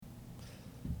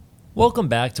Welcome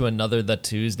back to another The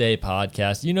Tuesday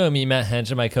podcast. You know me, Matt Hench,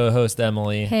 and my co-host,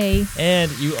 Emily. Hey. And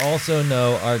you also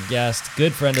know our guest,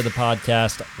 good friend of the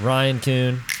podcast, Ryan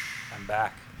Kuhn. I'm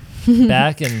back.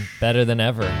 Back and better than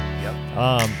ever.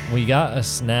 Yep. We got a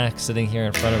snack sitting here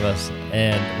in front of us,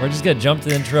 and we're just going to jump to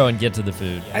the intro and get to the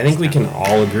food. I think we can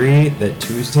all agree that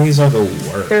Tuesdays are the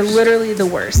worst. They're literally the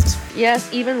worst.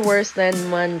 Yes, even worse than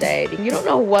Monday. You don't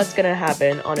know what's going to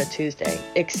happen on a Tuesday,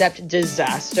 except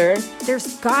disaster.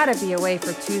 There's gotta be a way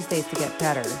for Tuesdays to get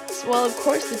better. Well, of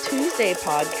course, the Tuesday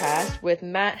podcast with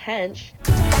Matt Hench.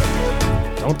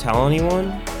 Don't tell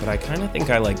anyone, but I kind of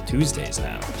think I like Tuesdays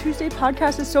now. Tuesday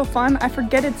podcast is so fun, I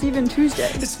forget it's even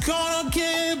Tuesday. It's gonna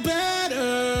get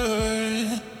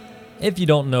better. If you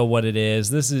don't know what it is,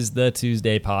 this is the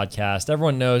Tuesday podcast.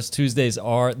 Everyone knows Tuesdays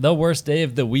are the worst day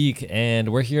of the week, and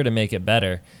we're here to make it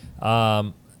better.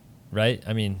 Right?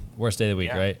 I mean, worst day of the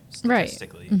week, right?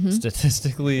 Statistically. Right.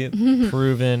 Statistically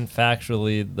proven,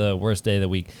 factually, the worst day of the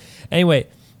week. Anyway,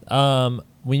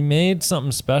 we made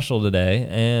something special today,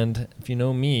 and if you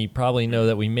know me, you probably know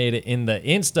that we made it in the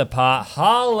Instapot.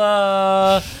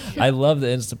 Holla! I love the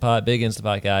Instapot, big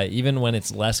Instapot guy, even when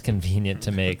it's less convenient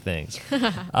to make things.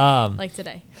 Like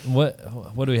today. What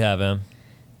do we have,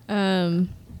 Em?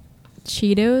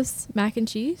 Cheetos, mac and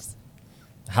cheese.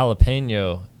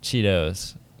 Jalapeno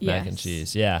Cheetos mac and Yes.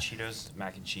 cheese. Yeah. Cheetos,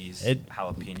 mac and cheese, It-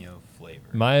 jalapeno flavor.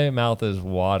 My mouth is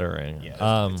watering.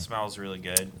 Yeah, it smells really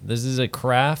good. This is a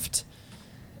Kraft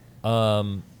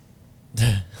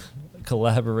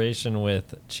collaboration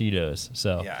with Cheetos.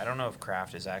 So, Yeah, I don't know if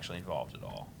Kraft is actually involved at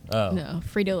all. oh, No,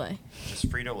 Frito-Lay. Just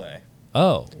Frito-Lay.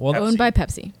 oh, well, Pepsi. Owned by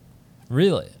Pepsi.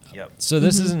 really? Yep. So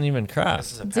this isn't even Kraft.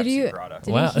 This is a Did Pepsi you- product.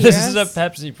 did- Wow, hear this is a us?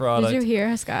 Pepsi product. Did you hear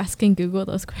us asking Google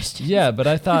those questions? Yeah, but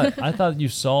I thought you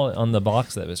saw it on the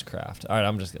box that was Kraft. All right,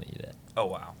 I'm just gonna eat it. Oh,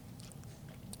 wow.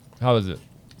 How is it?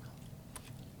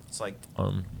 It's like,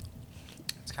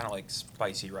 it's kind of like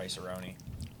spicy rice-a-roni.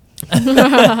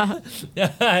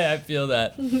 Yeah, I feel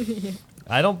that.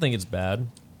 I don't think it's bad.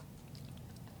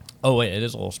 Oh wait, it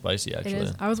is a little spicy It actually.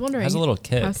 is. I was wondering Has a little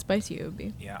kick. how spicy it would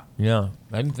be. Yeah. Yeah,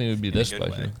 I didn't think it would be In a this good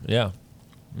spicy. way. Yeah.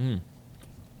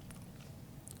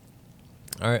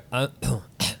 All right.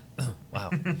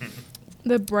 Wow.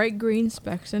 The bright green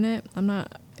specks in it, I'm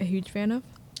not a huge fan of.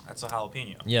 That's a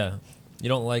jalapeno. Yeah. You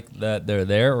don't like that they're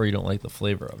there, or you don't like the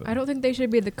flavor of it? I don't think they should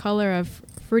be the color of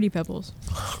Fruity Pebbles.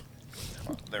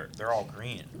 They're all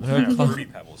green. They're What kind all- of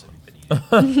Fruity Pebbles have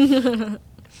you been eating?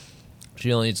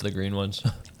 She only eats the green ones.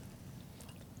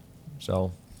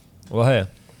 So, well, hey.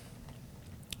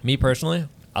 Me personally,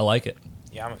 I like it.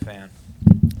 Yeah, I'm a fan.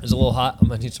 It's a little hot. I'm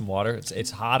gonna need some water.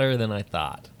 It's hotter than I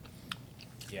thought.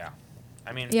 Yeah.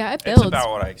 I mean, Yeah, it it's builds. about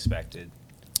what I expected.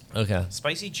 Okay.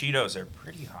 Spicy Cheetos are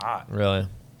pretty hot. Really?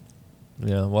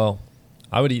 Yeah. Well,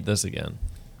 I would eat this again.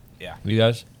 Yeah. You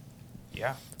guys?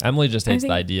 Yeah. Emily just I hates the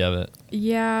think- idea of it.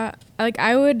 Yeah, like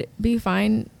I would be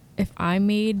fine if I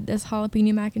made this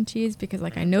jalapeno mac and cheese because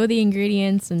like I know the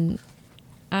ingredients and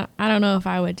I don't know if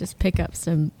I would just pick up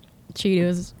some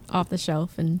Cheetos off the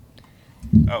shelf and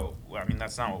Oh, well, I mean,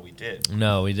 that's not what we did.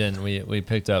 No, we didn't. We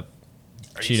picked up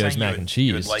Are you Cheetos saying mac you and would-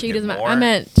 you would cheese. like Cheetos it ma- more I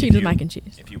meant if Cheetos you- mac and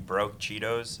cheese. If you broke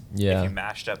Cheetos, Yeah. if you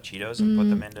mashed up Cheetos and put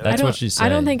them into That's I what don't- she's I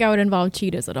don't saying. think I would involve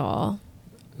Cheetos at all.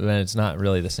 Then it's not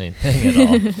really the same thing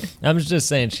at all. I'm just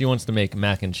saying she wants to make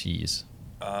mac and cheese.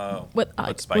 With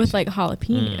spicy.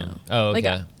 jalapeno. Oh,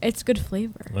 okay. Like it's good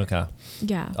flavor. Okay.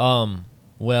 Yeah.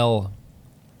 Well,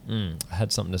 I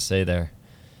had something to say there,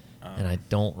 and I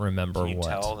don't remember Can you what.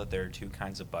 tell that there are two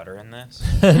kinds of butter in this?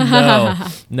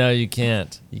 No, you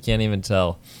can't. You can't even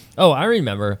tell. Oh, I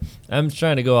remember. I'm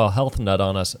trying to go all health nut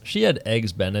on us. She had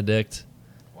eggs Benedict.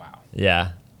 Wow.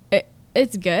 Yeah,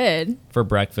 It's good. for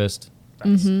breakfast.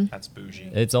 That's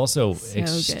bougie. It's also So good.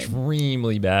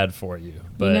 extremely bad for you.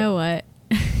 But You know what?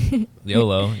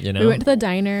 YOLO, you know. We went to the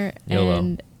diner YOLO.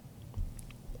 and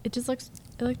it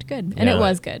looked good. And Yeah. it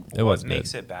was good. It was what good.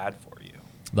 makes it bad for you?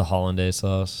 The hollandaise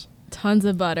sauce. Tons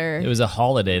of butter. It was a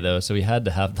holiday though, so we had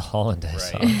to have the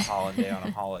hollandaise Right. sauce. Holiday on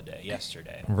a holiday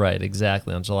yesterday. Right,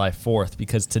 exactly, on July 4th,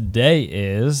 because today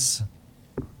is...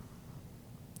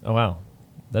 Oh, wow.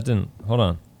 That didn't... Hold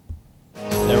on.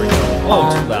 There we go. Oh,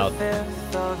 it's about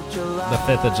the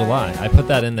 5th of July. I put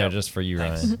that in there just for you,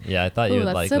 Thanks. Ryan. Yeah, I thought you Ooh, would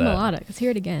that's like so that. melodic. Let's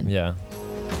hear it again. Yeah.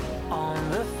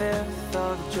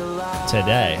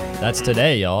 Today. That's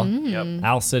today, y'all. Yep.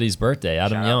 Al City's birthday.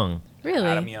 Adam Shout out. Young. Really?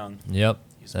 Adam Young. Yep.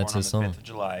 He was That's born his on song. the 5th of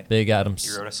July. Big Adam... He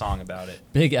wrote a song about it.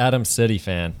 Big Adam City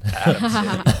fan. Adam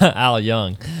City. Al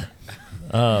Young.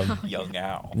 Young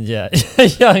Al. Yeah.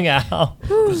 Young Al.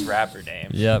 His rapper name.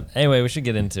 Yep. Anyway, we should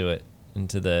get into it.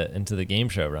 Into the game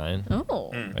show, Ryan.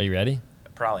 Oh. Are you ready?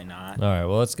 Probably not. All right,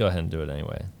 well, let's go ahead and do it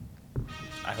anyway.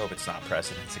 I hope it's not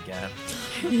precedence again.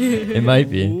 It might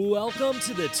be. Welcome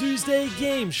to the Tuesday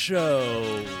Game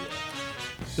Show.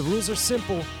 The rules are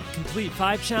simple. Complete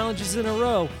 5 challenges in a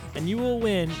row, and you will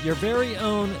win your very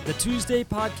own The Tuesday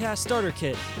Podcast Starter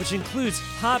Kit, which includes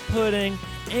hot pudding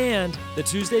and the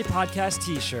Tuesday Podcast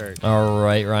t-shirt. All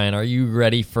right, Ryan, are you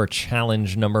ready for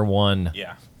challenge number 1?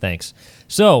 Yeah. Thanks.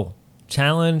 So,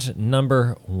 challenge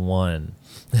number 1.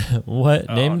 What?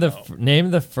 Oh,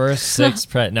 name the first 6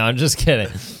 No, I'm just kidding.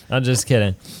 I'm just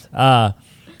kidding.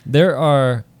 There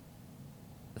are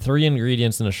 3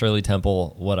 ingredients in a Shirley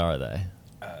Temple. What are they?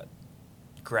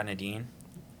 Grenadine.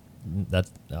 That's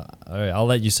all right. I'll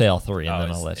let you say all 3, and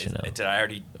then I'll let you know. Did I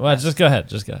already? Well, just go ahead.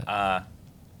 Just go ahead.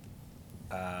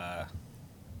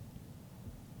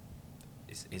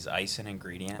 Is ice an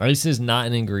ingredient? Ice is not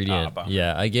an ingredient. bummer.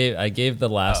 Yeah, I gave the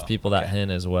last people that okay.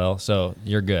 hint as well, so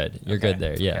you're good. You're Okay, good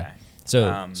there. Yeah.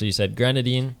 okay. So you said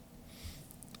grenadine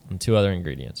and 2 other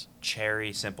ingredients.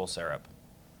 Cherry simple syrup.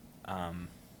 And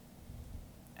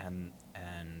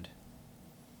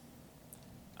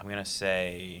I'm gonna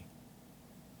say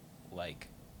like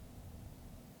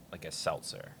a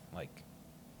seltzer, like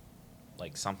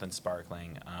something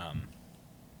sparkling.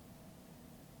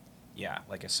 Yeah,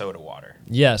 like a soda water.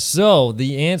 Yeah, so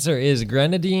the answer is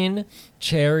grenadine,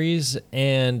 cherries,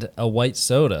 and a white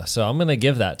soda. So I'm gonna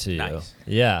give that to you. Nice.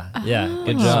 Yeah,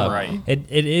 good job. Sprite.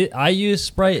 It I use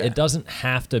Sprite. Okay. It doesn't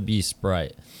have to be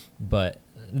Sprite, but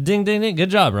ding ding ding. Good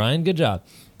job, Ryan. Good job.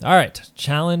 All right,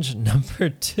 challenge number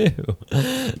 2.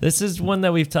 This is one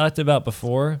that we've talked about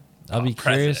before. I'll be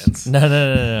curious. Presidents.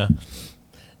 No.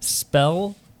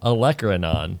 Spell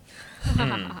Olecranon.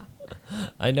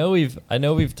 I know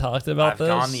we've talked about I've this.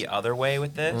 gone the other way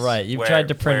with this. Right, you've tried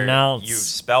to pronounce- You've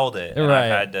spelled it, and Right.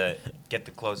 I've had to get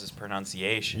the closest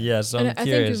pronunciation. Yeah, so I'm And I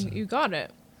curious. think you got it.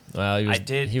 Well, he was, I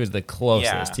did- He was the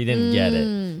closest. yeah. He didn't get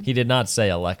it. He did not say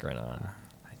Olecranon.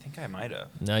 I think I might have.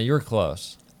 No, you were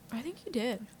close. I think you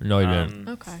did. No, you didn't.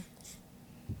 Okay.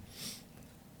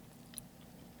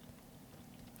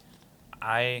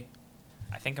 I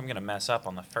think I'm gonna mess up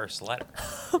on the first letter.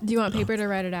 Do you want paper to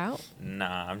write it out?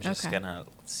 Nah, I'm just Okay. gonna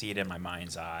see it in my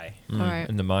mind's eye. All right.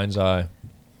 In the mind's eye.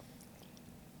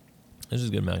 This is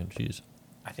good mac and cheese.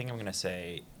 I think I'm gonna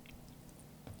say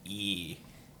E.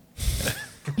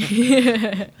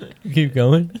 Keep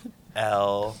going.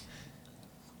 L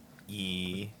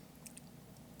E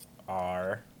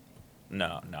R.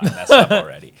 No, I messed up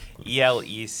already.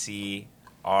 ELECRONON.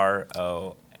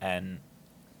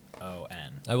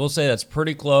 I will say that's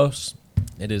pretty close.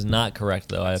 It is not correct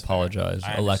though. That's I apologize.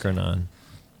 fair. I understand. Olecranon.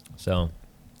 So,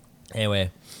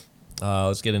 anyway,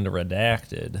 let's get into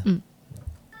redacted.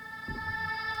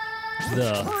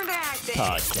 The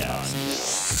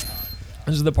podcast.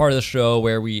 This is the part of the show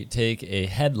where we take a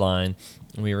headline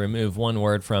and we remove one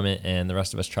word from it, and the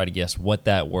rest of us try to guess what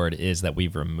that word is that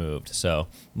we've removed. So,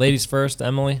 ladies first,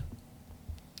 Emily.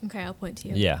 Okay, I'll point to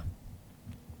you. Yeah.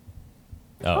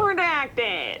 Oh.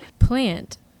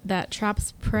 Plant that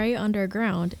traps prey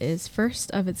underground is first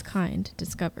of its kind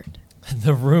discovered.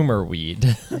 The rumor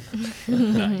weed.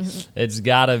 Nice. It's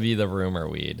gotta be the rumor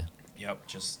weed. Yep,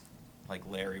 just like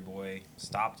Larry Boy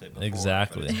stopped it before.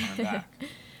 Exactly. But it's coming back.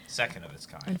 Second of its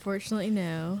kind. Unfortunately,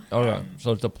 no. Okay,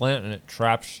 so it's a plant and it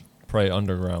traps prey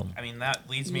underground. I mean, that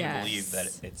leads me to believe that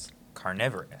Yes. it's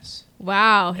carnivorous.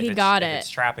 Wow, If he it's- got if it. It's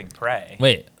trapping prey.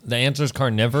 Wait, the answer is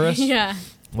carnivorous? Yeah.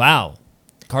 Wow.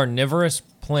 Carnivorous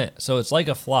plant. So it's like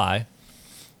a fly.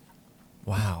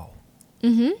 Wow.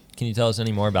 Mm-hmm. Can you tell us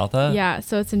any more about that? Yeah,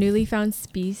 so it's a newly found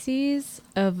species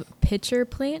of pitcher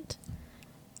plant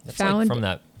That's like found from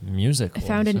that musical.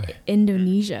 found in Sorry.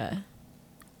 Indonesia.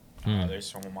 Oh, there's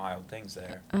some wild things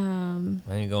there. I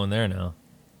ain't going there now.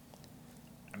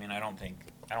 I mean, I don't think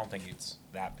it's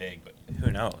that big, but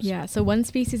who knows? Yeah, so one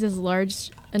species is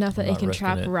large enough that I'm it not can risking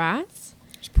trap it. rats,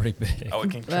 It's pretty big. Oh, it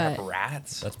can trap But-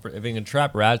 rats. That's if it can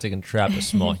trap rats, it can trap a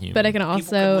small human. but it can People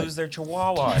also could lose their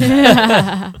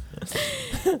chihuahua.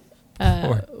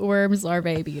 worms,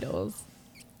 larvae, beetles.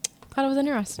 Thought it was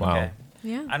interesting. Wow. Okay.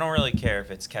 Yeah. I don't really care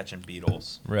if it's catching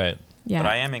beetles, Right. Yeah.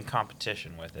 but I am in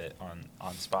competition with it on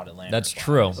spotted lantern. That's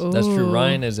true. flies. That's true. Ooh.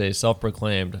 Ryan is a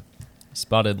self-proclaimed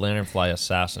spotted lanternfly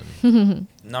assassin.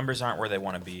 Numbers aren't where they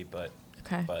want to be, but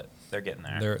Okay. they're getting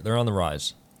there. They're on the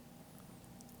rise.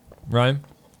 Ryan?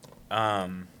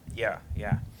 Yeah.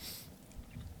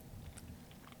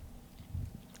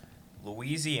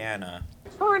 Louisiana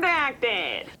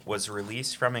was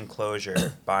released from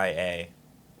enclosure by a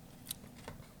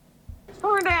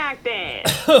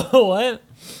What?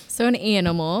 So an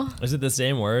animal, Is it the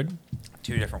same word?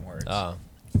 two different words. Oh.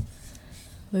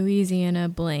 Louisiana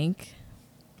blank,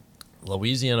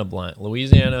 Louisiana blank.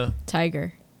 Louisiana.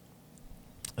 Tiger.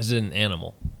 Is it an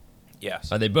animal?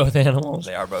 Yes. Are they both animals?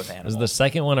 They are both animals. Is the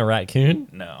second one a raccoon?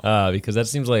 No. Because that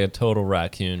seems like a total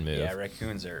raccoon move. Yeah,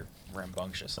 raccoons are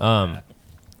rambunctious like that.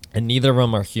 And neither of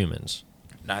them are humans.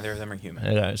 Neither of them are human.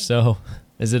 Okay, so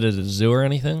is it a zoo or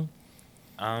anything?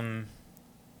 No.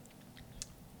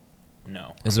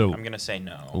 Is it a I'm gonna say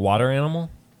no. water animal?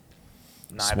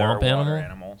 Neither swamp are animal? water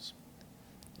animals.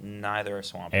 Neither are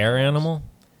swamp Air animals. animal?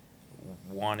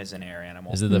 One is an air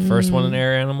animal. Is it the first one an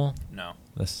air animal? No.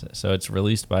 So it's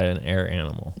released by an air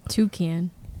animal.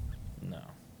 Toucan. No.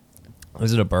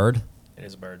 Is it a bird? It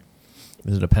is a bird.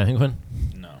 Is it a penguin?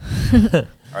 No.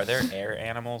 Are there air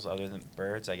animals other than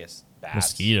birds? I guess bats.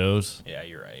 Mosquitoes. Yeah,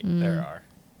 you're right. There are.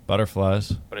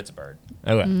 Butterflies. But it's a bird.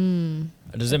 Okay.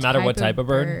 Does it matter what type of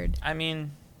bird? I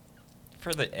mean,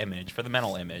 for the image, for the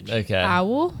mental image. Okay.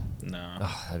 Owl? No.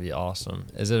 Oh, that'd be awesome.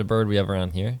 Is it a bird we have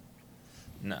around here?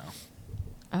 No.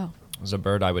 Oh. Is it a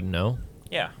bird I would know?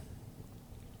 Yeah.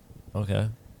 Okay.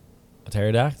 A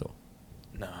pterodactyl.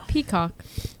 No. Peacock.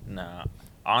 No.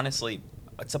 Honestly,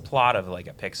 it's a plot of like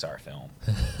a Pixar film.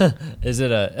 Is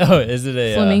it a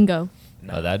Flamingo.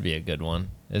 No. Oh, that'd be a good one.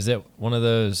 Is it one of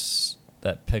those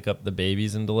that pick up the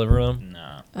babies and deliver them?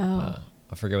 No. Oh.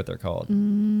 I forget what they're called.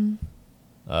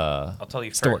 I'll tell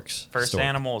you. Storks. First Stork.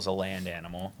 animal is a land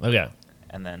animal, Okay.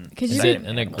 and then Could Is you, it re-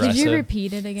 an could aggressive? you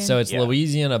repeat it again? So it's Yeah.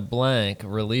 Louisiana blank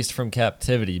released from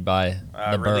captivity by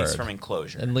the bird. released from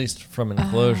enclosure. Released from Oh,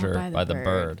 enclosure by the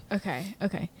bird. Okay.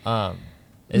 Okay.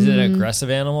 Is it an aggressive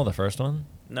animal, the first one?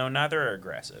 No, neither are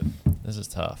aggressive. This is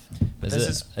tough. This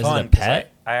is it fun. a 'cause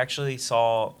pet? I actually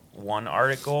saw one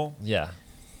article Yeah.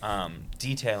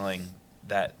 detailing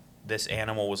that this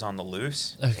animal was on the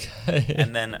loose, Okay.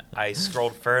 and then I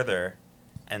scrolled further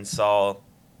and saw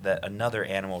that another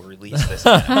animal released this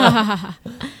animal.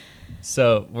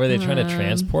 So were they trying to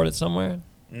transport it somewhere?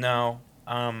 No.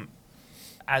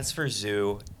 As for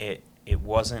zoo, it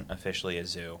wasn't officially a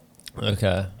zoo.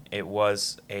 Okay. It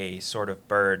was a sort of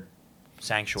bird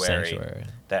sanctuary.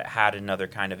 That had another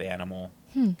kind of animal.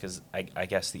 Because I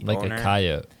guess the Like owner... a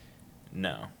coyote.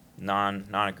 No.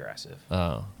 Non-aggressive.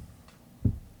 Oh.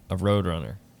 A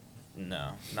roadrunner.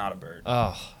 No. Not a bird.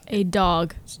 Oh. A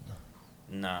dog.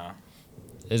 No.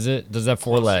 Does it have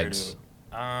four Closer legs?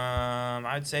 to-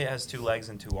 I'd say it has 2 legs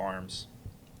and 2 arms.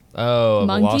 Oh, a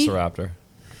Monkey? velociraptor.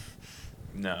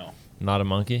 No. Not a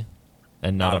monkey?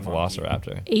 And not, Not a a monkey.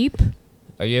 velociraptor. Ape.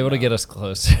 Are you able to get us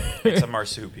closer? It's a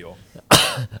marsupial.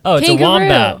 Oh, it's Kangaroo. a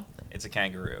wombat. It's a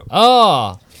kangaroo.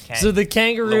 Oh, Can- so the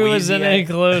kangaroo is in an Louisiana-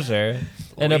 enclosure.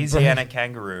 And Louisiana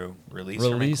kangaroo released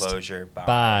from Released enclosure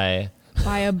by...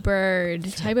 By a bird.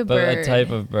 Type of but bird. a type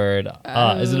of bird.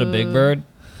 Is it a big bird?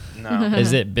 No.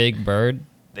 Is it big bird?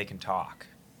 They can talk.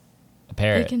 A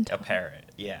parrot. They can A parrot.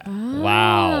 Yeah.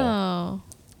 Wow. Oh.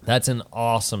 That's an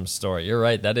awesome story. You're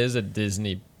right. That is a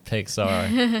Disney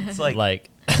Pixar. It's like... like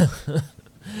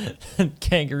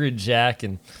Kangaroo Jack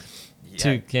and yeah,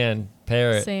 Toucan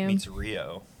Parrot. Sam meets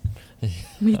Rio.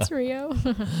 meets Rio.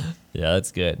 Yeah,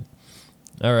 that's good.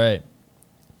 All right.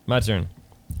 My turn.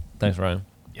 Thanks, Ryan.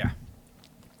 Yeah.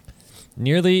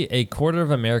 Nearly a quarter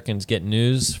of Americans get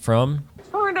news from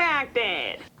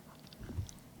Redacted.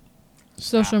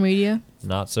 Social media.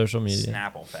 not social media.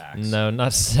 Snapple facts. No,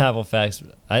 not Snapple facts.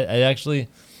 I actually,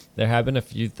 there have been a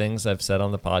few things I've said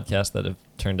on the podcast that have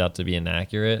turned out to be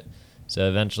inaccurate. So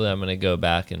eventually I'm going to go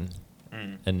back and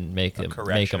make A them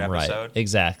correction right. episode?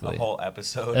 Exactly. A whole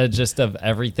episode. Just of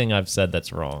everything I've said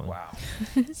that's wrong. Wow.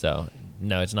 So,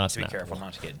 no, it's not To be Snapple. careful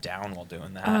not to get down while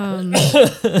doing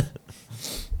that.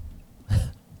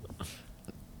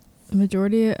 The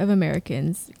majority of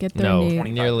Americans get their No, news.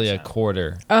 nearly a 25%.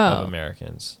 quarter Oh. of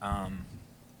Americans.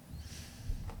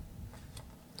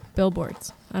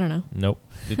 Billboards. I don't know. Nope.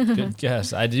 Good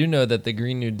guess. I do know that the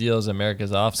Green New Deal is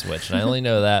America's off switch, and I only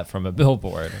know that from a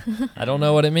billboard. I don't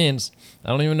know what it means. I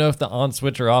don't even know if the on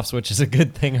switch or off switch is a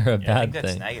good thing or a Yeah, I bad think that's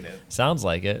thing. negative. Sounds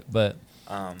like it, but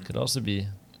could also be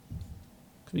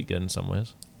good in some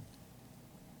ways.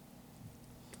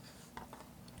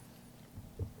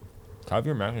 Have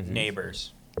your mac and cheese.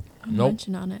 Neighbors. Nope.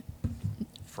 Mention on it.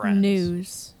 Friends.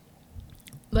 News.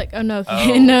 Like, oh no.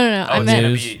 Oh. no. Oh, I meant.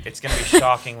 News. it's gonna be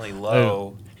shockingly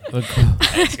low, and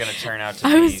it's gonna turn out to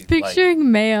I be was picturing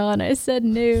mail and I said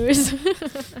news.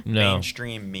 like No.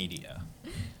 mainstream media.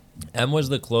 M was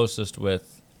the closest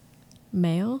with.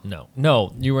 Mail?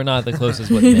 No, you were not the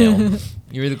closest with mail.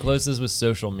 You were the closest with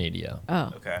social media.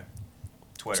 Oh. Okay. So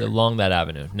Twitter, along that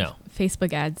avenue. No.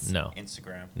 Facebook ads. No.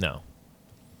 Instagram, No.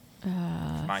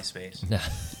 MySpace.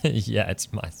 Yeah,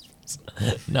 it's my.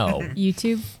 No.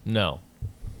 YouTube? No.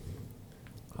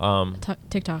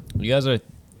 TikTok. You guys are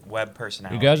web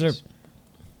personalities. You guys are.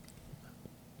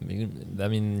 I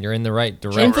mean, you're in the right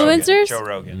direction. Influencers? Joe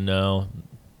Rogan. No.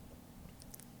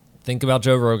 Think about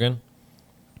Joe Rogan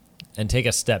and take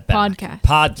a step back.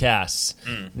 Podcasts.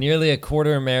 Nearly a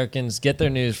quarter of Americans get their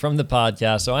news from the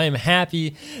podcast, so I am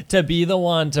happy to be the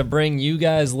one to bring you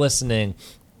guys listening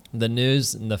the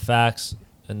news and the facts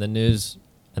and the news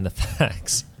and the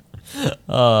facts.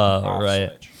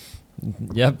 Right. Switch.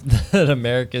 Yep. That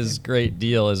America's great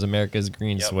deal is America's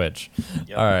green switch.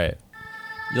 Yep. All right.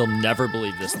 You'll never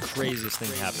believe this. The craziest thing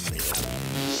happened to me.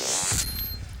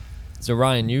 So,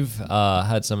 Ryan, you've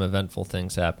had some eventful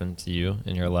things happen to you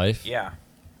in your life. Yeah.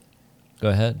 Go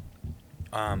ahead.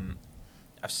 I've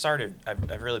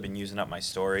really been using up my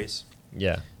stories.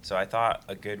 Yeah. So I thought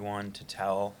a good one to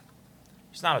tell.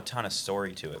 There's not a ton of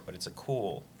story to it, but it's a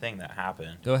cool thing that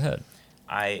happened. Go ahead.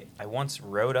 I once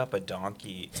rode up a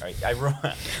donkey. I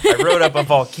rode up a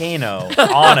volcano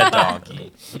on a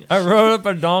donkey. I rode up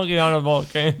a donkey on a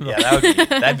volcano. Yeah,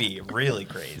 that'd be really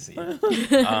crazy.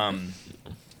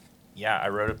 Yeah, I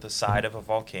rode up the side of a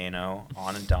volcano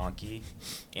on a donkey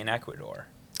in Ecuador.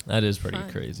 That is pretty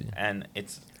crazy. And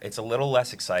it's a little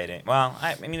less exciting. Well,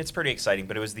 I mean it's pretty exciting,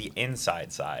 but it was the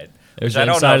inside side. It was the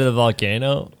inside of the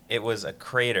volcano? It was a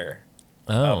crater.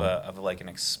 Oh. Of like an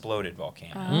exploded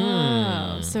volcano.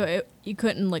 Oh, so you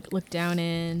couldn't like look down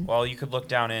in. Well, you could look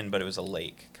down in, but it was a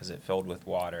lake because it filled with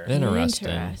water. Interesting.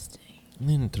 I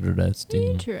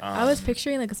was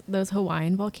picturing like those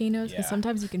Hawaiian volcanoes because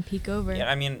sometimes you can peek over. Yeah,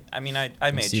 I mean, I made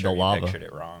see sure the you lava. pictured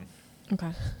it wrong.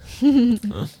 Okay.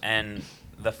 And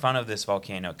the fun of this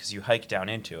volcano, because you hike down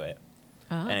into it,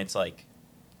 and it's like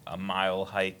a mile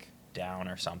hike down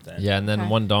or something. Yeah, and then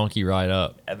one donkey ride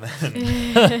up. And then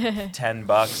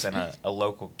 $10 and a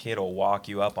local kid will walk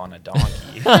you up on a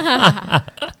donkey.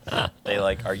 They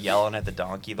like are yelling at the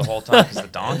donkey the whole time because the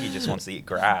donkey just wants to eat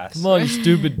grass. Come on, you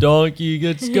stupid donkey,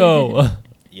 let's go.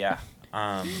 Yeah.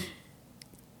 That's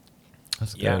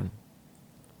good. Yeah.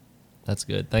 That's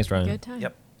good. Thanks, Ryan. Good time.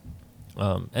 Yep.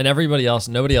 And nobody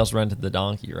else rented the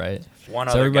donkey, right? One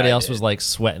so other everybody guy else did. was like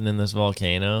sweating in this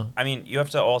volcano. I mean, you have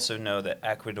to also know that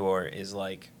Ecuador is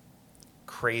like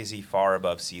crazy far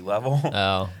above sea level.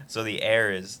 Oh. So the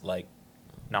air is like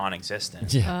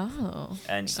non-existent. Yeah. Oh.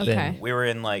 And Okay. we were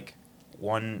in like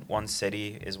one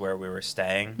city is where we were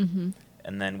staying. Mm-hmm.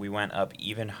 And then we went up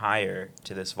even higher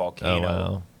to this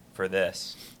volcano for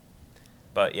this.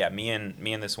 But yeah, me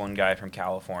and this one guy from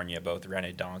California both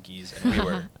rented donkeys,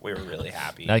 and we were really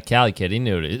happy. That Cali kid, he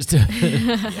knew what he was doing.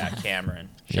 Yeah, Cameron.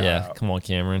 Shout out. Come on,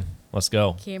 Cameron. Let's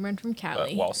go. Cameron from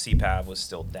Cali. But while CPAV was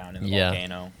still down in the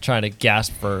volcano. Trying to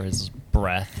gasp for his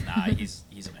breath. Nah, he's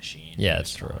a machine. Yeah,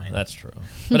 that's true. That's true.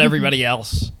 But everybody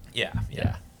else. Yeah.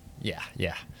 Yeah.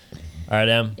 All right,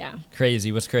 Em. Yeah.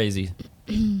 Crazy. What's crazy?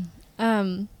 Matt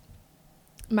and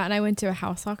I went to a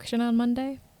house auction on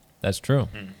Monday. That's true.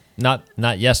 Not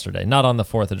yesterday. Not on the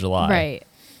 4th of July. Right.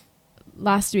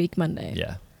 Last week, Monday.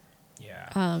 Yeah.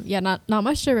 Yeah. Not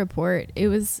much to report. It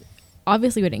was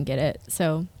obviously we didn't get it,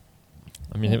 so.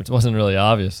 I mean, it wasn't really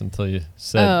obvious until you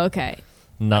said. Oh, okay.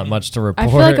 Not much to report. I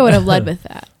feel like I would have led with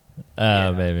that.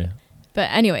 Maybe.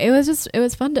 But anyway, it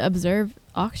was fun to observe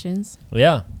auctions.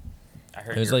 Yeah. I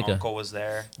heard It was your like uncle was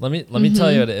there. Let me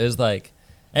tell you what it was like.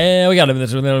 Hey, we got him. It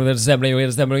was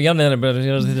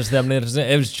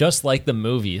just like the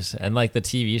movies and like the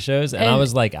TV shows, and I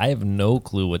was like, I have no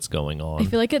clue what's going on. I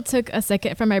feel like it took a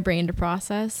second for my brain to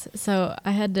process, so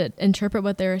I had to interpret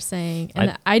what they were saying,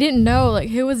 and I didn't know like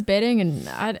who was bidding, and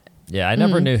I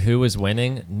never knew who was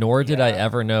winning, nor did I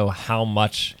ever know how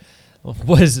much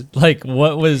was like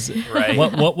what was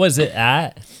what was it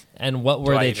at. And what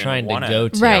were they trying to go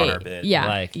to? Right. Yeah.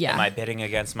 Like, Am I bidding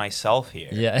against myself here?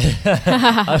 Yeah.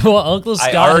 Well, Uncle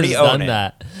Scott already has own done it,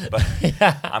 that. But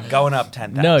I'm going up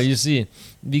 10,000. No, you see,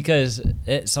 because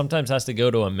it sometimes has to go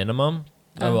to a minimum.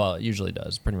 Well, it usually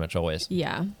does, pretty much always.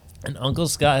 Yeah. And Uncle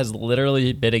Scott has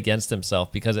literally bid against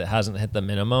himself because it hasn't hit the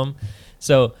minimum.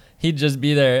 So he'd just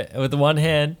be there with one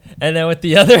hand and then with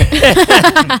the other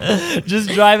hand, just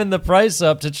driving the price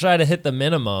up to try to hit the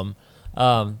minimum.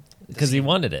 Because he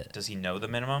wanted it. Does he know the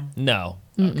minimum? No.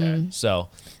 Okay. So,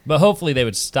 but hopefully they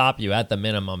would stop you at the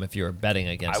minimum if you were betting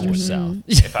against yourself.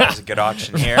 If I was a good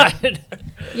auctioneer.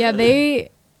 Yeah, they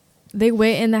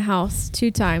went in the house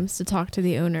 2 times to talk to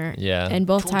the owner. Yeah. And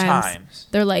both 2 times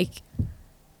they're like,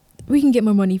 we can get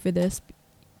more money for this.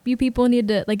 You people need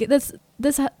to like this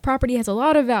property has a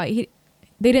lot of value.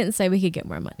 They didn't say we could get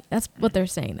more money. That's what they're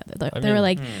saying. They were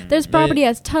like, this property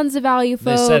has tons of value,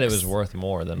 folks. They said it was worth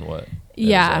more than what.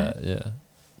 Yeah. Yeah.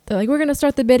 They're like, we're going to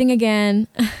start the bidding again.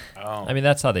 I mean,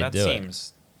 that's how they do it. That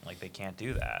seems like they can't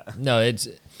do that. No, it's...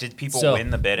 Did people so, win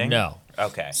the bidding? No.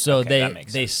 Okay. So okay, that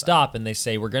makes they sense stop and they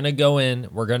say, we're going to go in,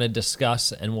 we're going to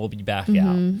discuss, and we'll be back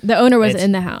out. The owner was It's-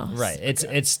 in the house. Right.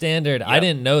 It's standard. I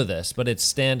didn't know this, but it's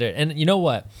standard. And you know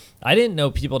what? I didn't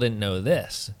know people didn't know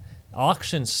this.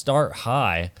 Auctions start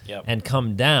high and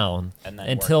come down And then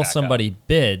until work back somebody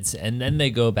bids, and then they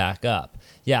go back up.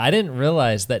 Yeah, I didn't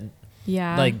realize that.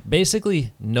 Yeah. Like,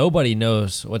 basically, nobody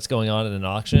knows what's going on in an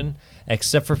auction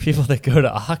except for people that go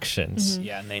to auctions.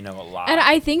 Yeah, and they know a lot. And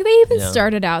I think they even Yeah.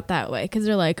 started out that way because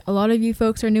they're like, a lot of you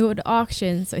folks are new to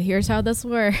auctions, so here's how this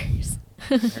works.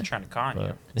 They're trying to con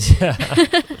you. Yeah.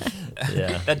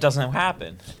 Yeah. That doesn't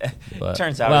happen. But-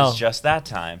 Turns out well, it's just that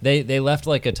time. They left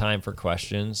like a time for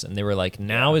questions, and they were like,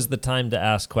 now is the time to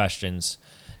ask questions,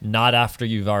 not after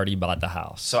you've already bought the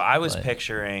house. So I was Like,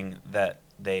 picturing that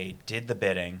they did the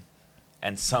bidding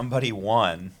and somebody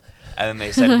won. And then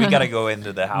they said, we got to go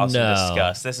into the house and No.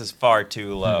 discuss. This is far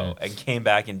too low. And came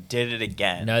back and did it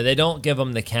again. No, they don't give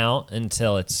them the count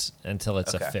until it's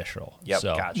Okay. official. Yep,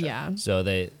 so, gotcha. Yeah. So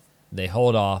they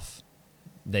hold off.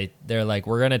 They're like,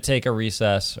 we're gonna take a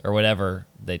recess or whatever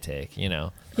they take. You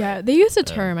know. Yeah, they used a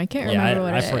term. I can't Yeah, remember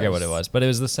what I it is. forget what it was, but it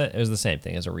was the same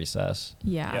thing as a recess.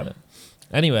 Yeah. Yep.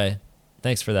 Anyway,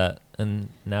 thanks for that, and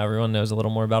now everyone knows a little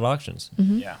more about auctions.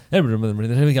 Yeah.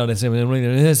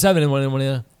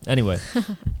 Anyway,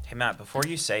 Hey, Matt, before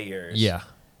you say yours, yeah.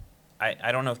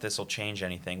 I don't know if this will change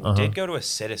anything. We Uh-huh. did go to a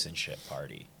citizenship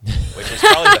party, which is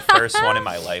probably the first one in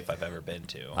my life I've ever been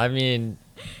to. I mean,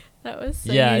 That was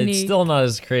so yeah, unique. it's still not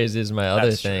as crazy as my other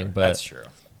That's thing, true. but That's true.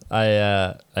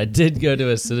 I did go to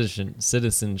a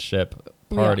citizenship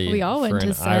party we all went for to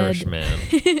an said- Irish man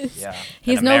Yeah.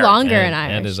 He's An no American. longer an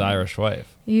Irish. and his Irish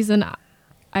wife. He's an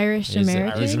Irish He's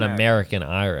American. an American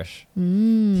Irish.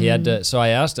 He had to. So I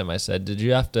asked him. I said, "Did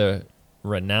you have to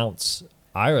renounce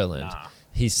Ireland?" Nah.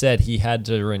 He said he had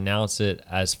to renounce it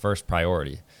as first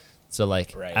priority. So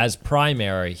like Right. as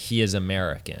primary, he is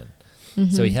American.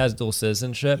 So he has dual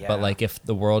citizenship, but Yeah. like if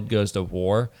the world goes to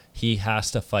war, he has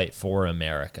to fight for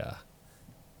America.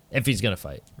 If he's gonna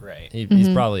fight, Right. he's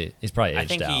probably aged I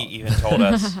think out. he even told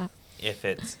us if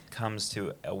it comes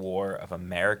to a war of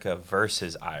America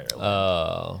versus Ireland,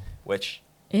 Oh, which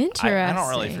Interesting. I don't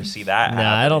really foresee that. nah,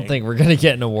 I don't happening. think we're gonna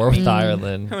get in a war with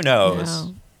Ireland Who knows?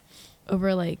 No.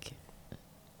 Over like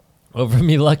over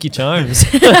me Lucky Charms.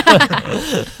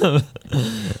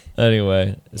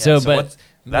 Anyway, Yeah, so what's-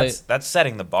 but that's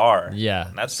setting the bar. yeah,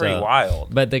 That's pretty so-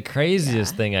 wild. But the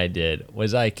craziest thing I did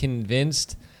was I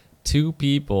convinced two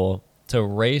people to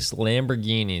race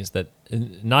Lamborghinis that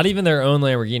not even their own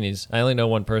Lamborghinis. I only know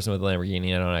one person with a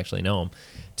Lamborghini. I don't actually know him.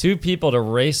 Two people to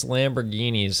race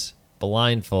Lamborghinis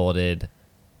blindfolded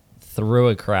through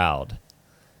a crowd.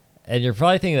 And you're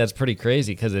probably thinking that's pretty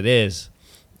crazy because it is.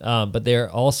 But they're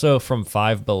also from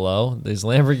Five Below, these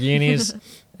Lamborghinis,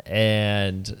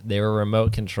 and they were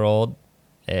remote controlled.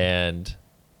 And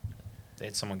They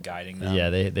had someone guiding them. yeah,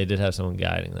 they did have someone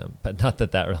guiding them, but not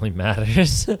that really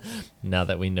matters now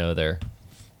that we know they're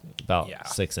about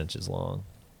 6 inches long.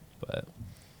 But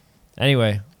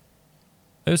anyway,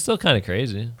 it was still kind of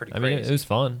crazy. Pretty I mean, it crazy. was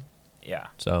fun. Yeah.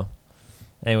 So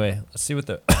anyway, let's see what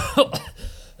the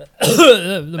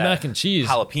the mac and cheese,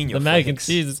 jalapeno the mac and flakes.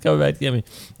 cheese is coming back to get me.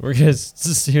 We're gonna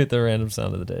see what the random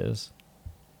sound of the day is.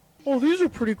 Oh, these are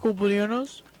pretty cool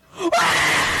bananas.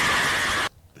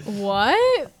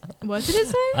 what? What did it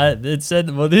say? It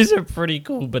said, "Well, these are pretty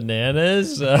cool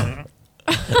bananas." I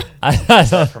Is that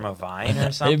don't. from a Vine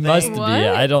or something? It must What? be.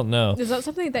 I don't know. Is that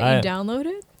something that I- you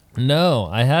downloaded? No,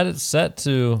 I had it set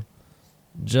to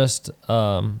just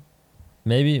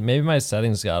maybe my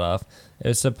settings got off. It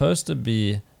was supposed to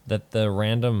be that the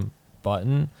random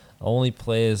button only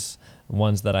plays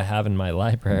ones that I have in my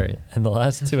library, and the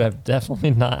last two I've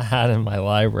definitely not had in my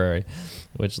library,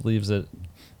 which leaves it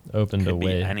open to Could be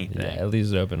way. anything. Yeah, it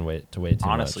leaves it open to way too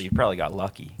Honestly, much. you probably got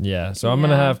lucky. Yeah, so I'm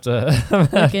gonna have to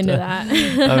Look into that.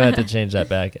 I'm gonna have to change that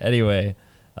back. Anyway,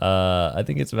 I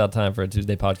think it's about time for a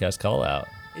Tuesday podcast call out.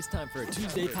 It's time for a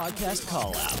Tuesday podcast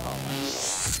call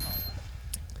out.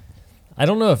 I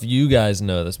don't know if you guys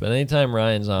know this, but anytime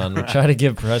Ryan's on, we try to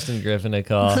give Preston Griffin a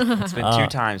call. It's been 2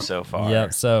 times so far.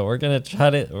 Yep. So we're gonna try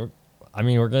to.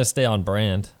 We're gonna stay on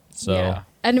brand. So Yeah.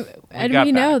 And got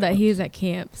we know back. that he's at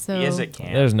camp. So He is at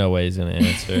camp. there's no way he's gonna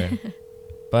answer.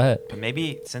 But But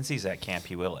maybe since he's at camp,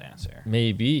 he will answer.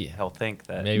 maybe. He'll think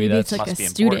that Maybe maybe that's it's like must a be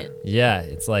student. important. Yeah,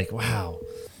 it's like wow.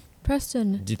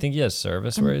 Preston. Do you think he has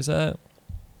service where he's at?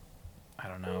 I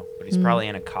don't know, but he's probably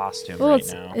in a costume Well, right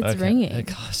it's- now. it's ringing. A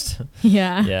costume.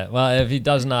 Yeah. Yeah. Well, if he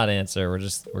does not answer,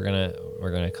 we're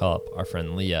gonna call up our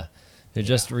friend Leah, who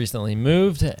just recently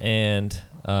moved, and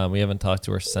we haven't talked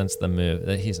to her since the move.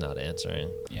 That he's not answering.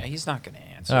 Yeah, he's not going to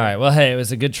answer. answer. All right. Well, hey, it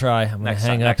was a good try. I'm going to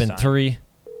hang up next in time. 3,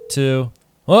 2,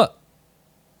 what?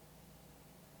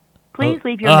 Please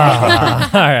leave your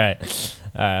message. All right.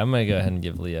 I'm going to go ahead and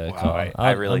give Leah a call.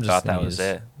 I really I'm just thought that gonna was use-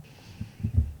 it.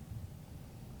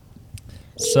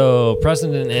 So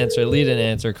Preston didn't answer. Lee didn't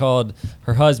answer. Called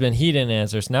her husband. He didn't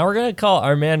answer. So now we're going to call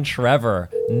our man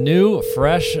Trevor. New,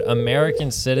 fresh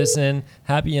American citizen.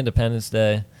 Happy Independence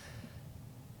Day.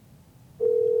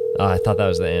 Oh, I thought that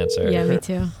was the answer. Yeah, me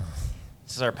too.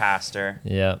 This is our pastor.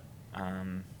 Yep.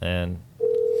 And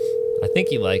I think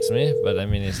he likes me, but I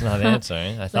mean, he's not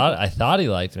answering. I thought he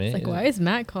liked me. It's like, why is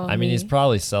Matt calling me? I mean, he's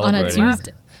probably on a celebrating.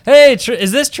 Tuesday? Hey,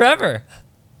 is this Trevor?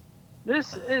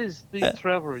 This is the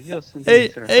Trevor. Yes,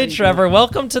 indeed, sir. How Hey, you Trevor. doing?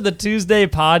 Welcome to the Tuesday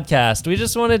podcast. We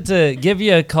just wanted to give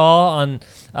you a call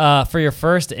on for your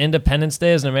first Independence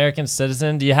Day as an American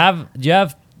citizen. Do you have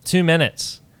 2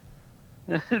 minutes?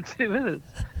 2 minutes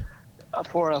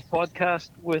for a podcast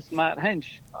with Matt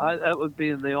Hinch. That would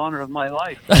be the honor of my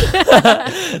life.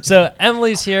 So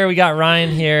Emily's here. We got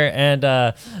Ryan here,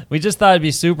 and we just thought it'd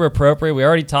be super appropriate. We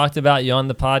already talked about you on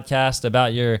the podcast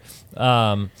about your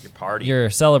party, your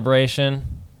celebration.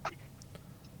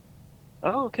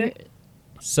 Oh, okay.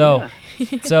 So,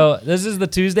 so this is the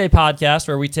Tuesday podcast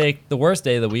where we take the worst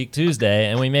day of the week, Tuesday,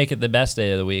 and we make it the best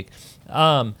day of the week.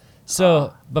 But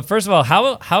first of all,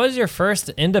 how is your first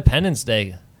Independence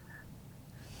Day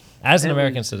as an It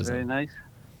American was citizen? Very nice.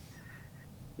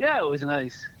 Yeah, it was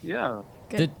nice. Yeah.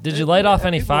 Did you light off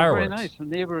any People were fireworks? Very nice. The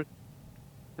neighbor,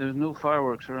 there's no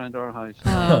fireworks around our house.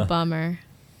 Oh, bummer.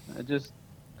 I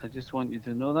just want you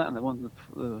to know that, and I want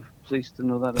the police to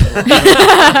know that as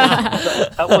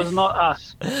well. That was not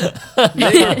us.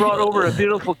 Neighbor brought over a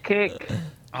beautiful cake.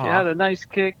 She had a nice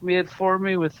cake made for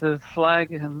me with the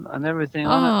flag and everything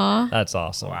on it. That's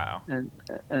awesome. Wow.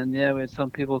 And yeah, we had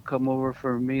some people come over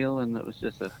for a meal, and it was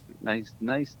just a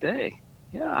nice day.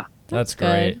 Yeah. That's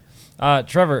great.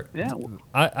 Trevor, Yeah.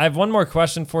 I have one more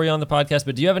question for you on the podcast,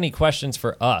 but do you have any questions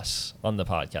for us on the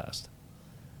podcast?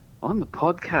 On the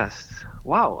podcast.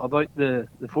 Wow, about the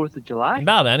 4th of July?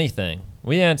 About anything.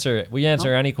 We answer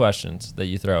any questions that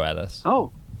you throw at us.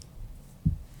 Oh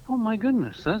my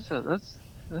goodness. That's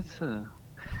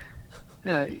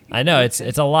yeah. I know it's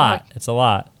a lot. It's a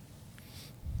lot.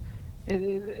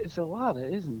 It's a lot.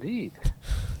 It is indeed.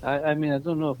 I mean, I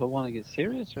don't know if I want to get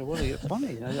serious or want to get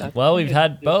funny. Well, we've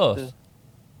had both.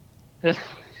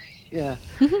 Yeah.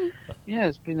 Yeah,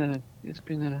 it's been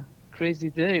a crazy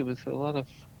day with a lot of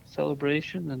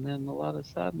celebration and then a lot of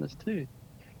sadness too.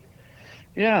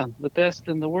 Yeah, the best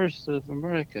and the worst of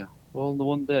America all in the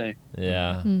one day.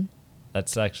 Yeah.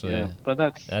 That's actually but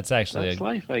that's actually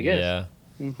life, I guess. Yeah.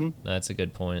 Mhm. That's a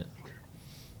good point.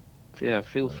 Yeah, I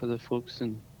feel for the folks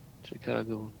in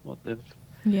Chicago, what they're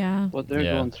Yeah.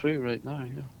 going through right now.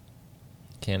 Yeah.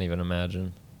 Can't even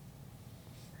imagine.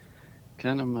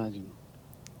 Can't imagine.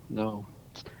 No.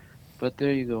 But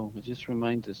there you go. It just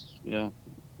reminds us,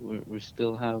 we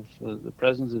still have the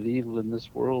presence of evil in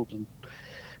this world, and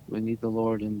we need the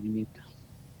Lord, and we need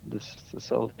the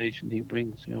salvation He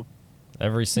brings,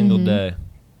 Every single day.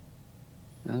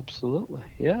 Absolutely.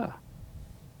 Yeah.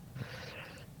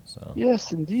 So.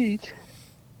 Yes, indeed.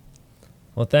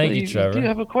 Well, thank you, Trevor. Do you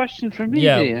have a question for me?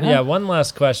 Yeah, do you, huh? yeah. One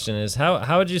last question is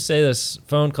how would you say this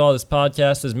phone call, this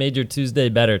podcast, has made your Tuesday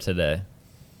better today?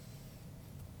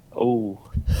 Oh.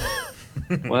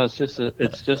 Well, it's just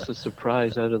a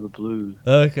surprise out of the blue.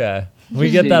 Okay,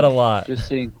 we get that a lot. Just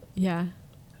seeing. Yeah.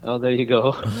 Oh, there you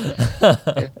go.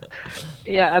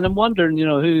 Yeah, and I'm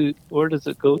wondering, where does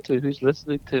it go to? Who's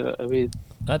listening to it? I mean,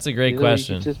 that's a great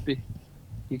question.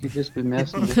 You could just be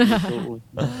messing with me totally.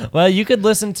 Well, you could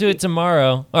listen to it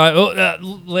tomorrow. All right,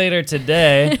 later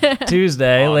today,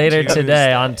 Tuesday. Later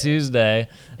today on Tuesday.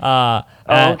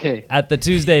 Okay. At the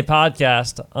Tuesday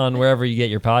podcast on wherever you get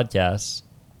your podcasts.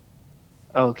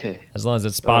 Okay. As long as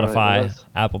it's All right, Spotify, well,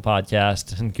 Apple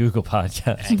Podcast, and Google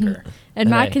Podcast. Anchor. And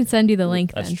Matt Hey, can send you the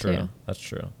link That's then true. too. That's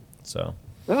true. So.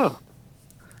 Oh.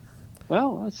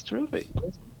 Well, that's terrific.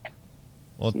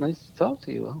 Well, It's nice to talk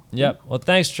to you. Well. Yep. Well,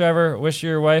 thanks, Trevor. Wish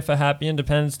your wife a happy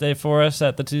Independence Day for us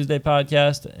at the Tuesday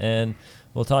podcast, and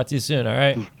we'll talk to you soon. All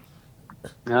right.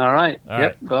 All right. All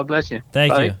Yep. right. God bless you.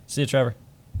 Thank Bye. you. See you, Trevor.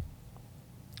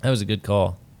 That was a good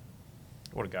call.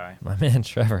 What a guy. My man,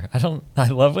 Trevor. I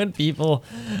love when people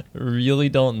really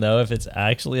don't know if it's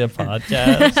actually a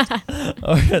podcast.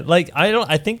 Or,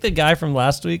 I think the guy from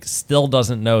last week still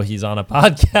doesn't know he's on a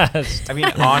podcast. I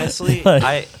mean, honestly,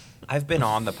 I've been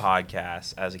on the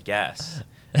podcast as a guest,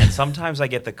 and sometimes I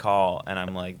get the call, and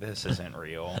I'm like, this isn't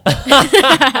real.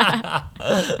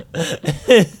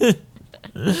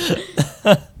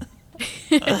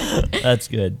 That's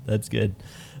good. That's good.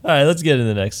 right, let's get into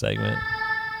the next segment.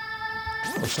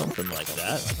 Or something like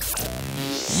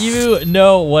that. You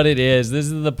know what it is. This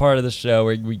is the part of the show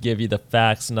where we give you the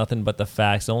facts, nothing but the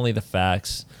facts, only the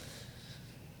facts.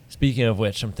 Speaking of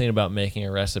which, I'm thinking about making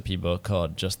a recipe book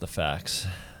called Just the Facts.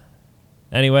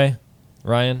 Anyway,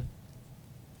 Ryan,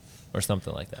 or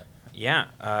something like that.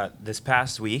 Yeah, this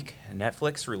past week,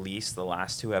 Netflix released the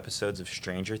last 2 episodes of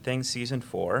Stranger Things Season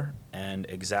 4, and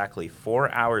exactly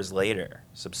 4 hours later,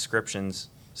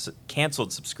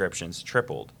 canceled subscriptions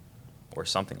tripled, or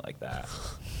something like that.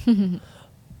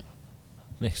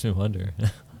 Makes me wonder.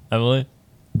 Emily?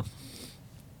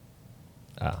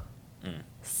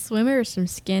 Swimmers from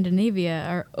Scandinavia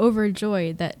are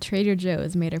overjoyed that Trader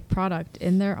Joe's made a product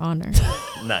in their honor.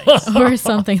 Nice. Or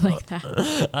something like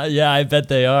that. Yeah, I bet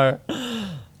they are. All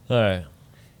right.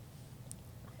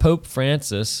 Pope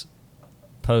Francis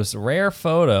posts rare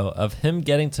photo of him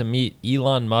getting to meet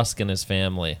Elon Musk and his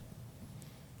family.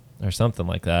 Or something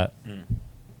like that.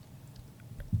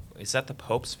 Is that the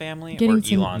Pope's family Getting or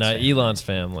to- Elon's No, family? Elon's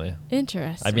family.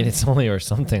 Interesting. I mean, it's only or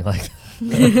something like that.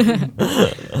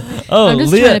 I'm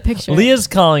just trying to picture it. Leah's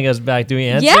calling us back. Do we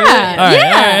answer? Yeah, All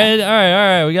right, yeah. all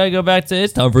right. We got to go back to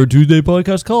it's time for a Tuesday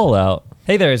podcast call out.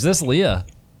 Hey there, is this Leah?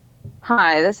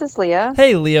 Hi, this is Leah.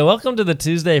 Hey, Leah, welcome to the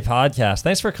Tuesday podcast.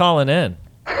 Thanks for calling in.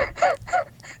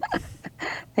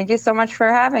 Thank you so much for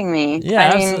having me.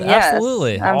 Yeah, I mean,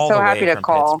 absolutely. Yes, I'm All so the way happy to from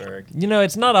call. Pittsburgh. You know,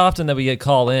 it's not often that we get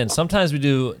call in. Sometimes we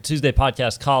do Tuesday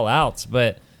podcast call outs,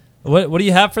 but what do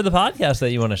you have for the podcast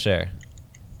that you want to share?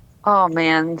 Oh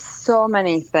man, so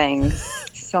many things.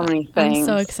 So many I'm things.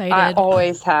 so excited. I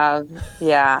always have.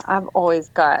 Yeah, I've always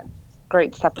got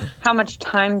great stuff. How much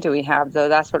time do we have though?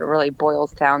 That's what it really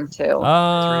boils down to.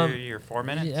 3 or 4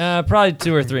 minutes? Yeah, probably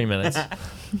 2 or 3 minutes.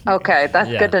 Okay, that's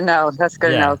Yeah. good to know. That's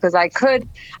good to Yeah. know because I could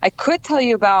tell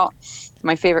you about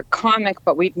my favorite comic,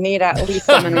 but we'd need at least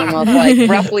a minimum of like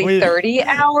roughly 30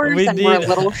 hours, we and we're a need-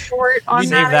 little short on We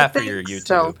that. save that I for your think. YouTube.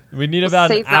 So, We need We'll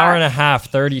about an save hour that. and a half,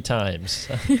 30 times.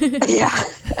 yeah.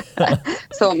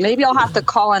 So maybe I'll have to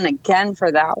call in again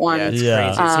for that one. Yeah, it's Yeah.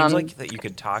 crazy. It seems Um, like that you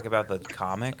could talk about the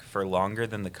comic for longer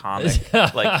than the comic.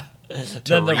 Like,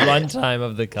 Then the read it. runtime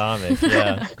of the comic,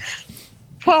 yeah.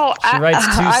 Well, She writes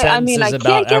 2 sentences I mean, I about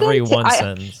can't get every into- one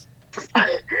sentence.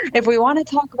 If we want to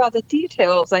talk about the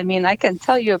details, I mean, I can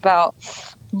tell you about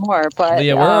more, but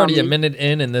Leah, we're already a minute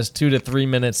in this 2 to 3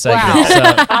 minute segment.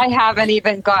 Wow. So I haven't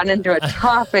even gotten into a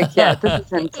topic yet. This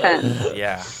is intense.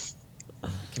 Yeah.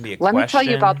 Can be a Let me tell you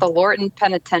question. about the Lorton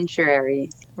Penitentiary.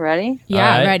 Ready? Yeah,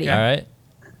 all right, ready. All right.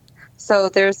 So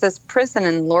there's this prison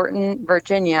in Lorton,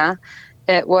 Virginia.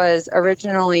 It was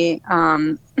originally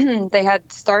they had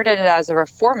started it as a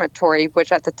reformatory,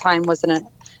 which at the time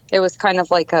it was kind of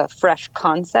like a fresh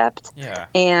concept. Yeah.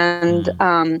 And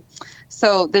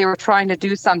so they were trying to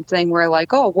do something where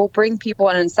like, oh, we'll bring people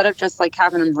in instead of just like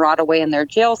having them rot away in their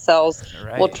jail cells.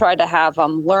 Right. We'll try to have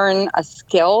them learn a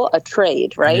skill, a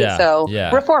trade, right? Yeah, So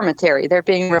yeah. reformatory, they're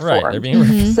being reformed. Right, they're being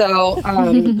reformed. So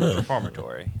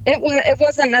Reformatory. it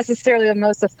wasn't necessarily the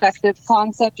most effective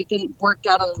concept. It didn't work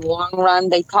out in the long run.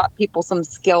 They taught people some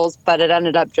skills, but it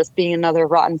ended up just being another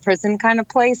rotten prison kind of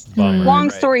place. Bummer. Long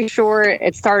Right. story short,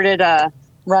 it started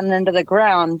running into the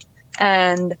ground.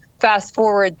 And fast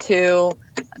forward to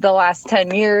the last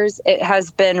 10 years, it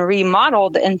has been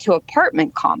remodeled into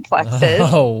apartment complexes.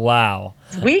 Oh, wow.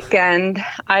 Weekend,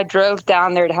 I drove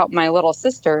down there to help my little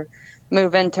sister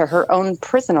move into her own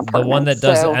prison The apartment. one that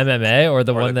does So- MMA or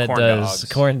the Or one the that corn does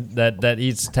dogs. corn that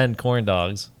eats 10 corn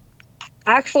dogs?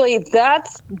 Actually,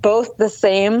 that's both the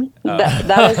same. That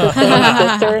is the same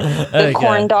sister, the Okay.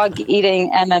 corn dog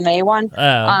eating MMA one. Oh.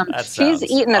 That She's sounds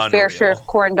eaten a fair share of unreal.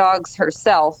 corn dogs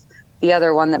herself. The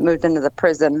other one that moved into the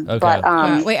prison. Okay.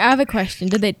 But Wait, I have a question.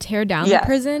 Did they tear down Yes. the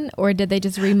prison or did they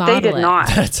just remodel they did it? not.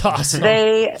 That's awesome.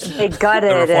 They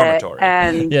gutted it reformatory.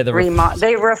 and Yeah, the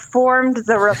they reformed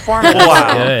the reformatory.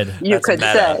 Wow. Good. You That's could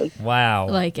meta. say. Wow.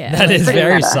 Like it. That is Pretty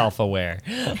very meta. self-aware.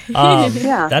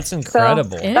 Yeah. That's So,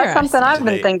 incredible. that's something I've Do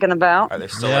been they- thinking about. Are there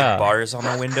still Yeah. like bars on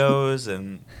the windows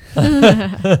and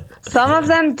Some of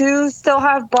them do still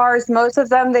have bars. Most of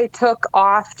them they took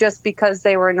off just because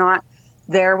they were not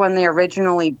there when they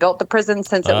originally built the prison,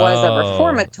 since it was a Oh,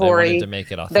 reformatory. They wanted to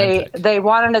make it authentic. They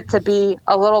wanted it to be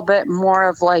a little bit more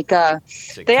of like a.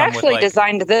 does it They come with, actually like-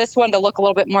 designed this one to look a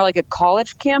little bit more like a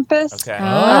college campus. Okay.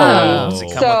 Oh. Does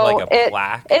it come So with like a it-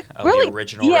 plaque It of really, the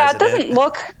original yeah, resident? it doesn't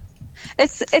look.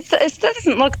 It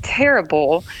doesn't look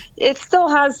terrible. It still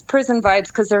has prison vibes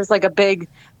because there's like a big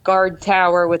guard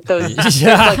tower with those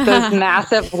Yeah. like those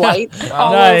massive lights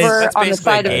all Nice. over That's on the basically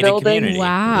side a of the gated building. community.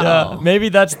 Wow. Yeah, maybe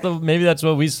that's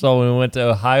what we saw when we went to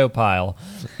Ohio Pile.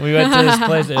 We went to this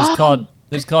place. It was called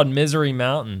It's called Misery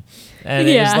Mountain, and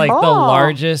it is Yeah. like the Oh.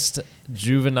 largest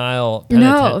juvenile.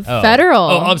 No, federal.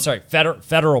 Oh, I'm sorry,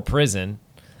 federal prison.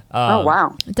 Oh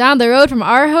wow. Down the road from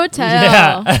our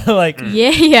hotel. Yeah, like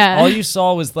Yeah. all you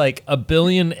saw was like 1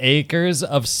 billion acres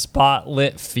of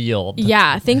spotlit field.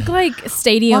 Yeah, think like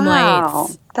stadium Wow.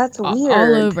 lights That's all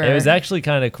weird. over. It was actually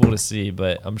kind of cool to see,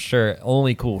 but I'm sure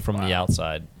only cool from the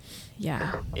outside.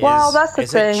 Yeah. Well, that's the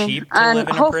is it thing. cheap to And live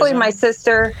in a hopefully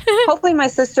prison? hopefully my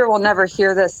sister will never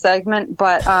hear this segment,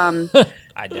 but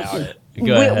I doubt it.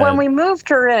 Go ahead. when we moved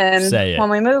her Say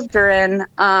it.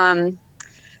 in,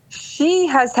 she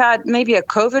has had maybe a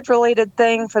COVID related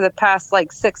thing for the past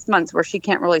like 6 months where she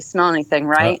can't really smell anything,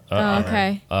 right? Oh,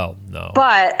 okay. Oh no.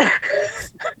 But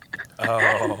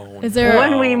Oh, Is there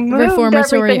when we moved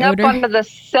reformatory everything odor? up onto the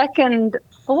second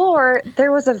floor,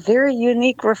 there was a very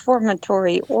unique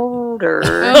reformatory odor.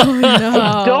 Oh no.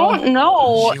 I don't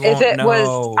know She if won't it know.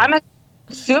 was. I'm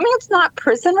assuming it's not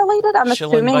prison related. I'm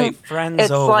She'll assuming invite friends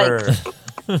it's over.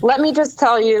 like. Let me just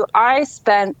tell you, I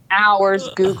spent hours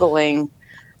Googling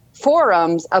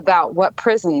forums about what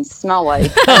prisons smell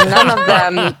like, and none of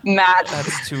them matched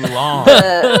That's too long.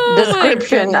 the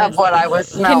description of what I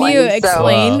was Can smelling. you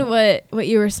explain Wow. what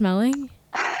you were smelling?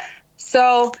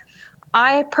 So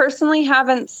I personally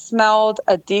haven't smelled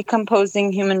a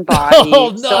decomposing human body,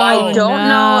 Oh, so I no. don't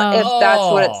know if that's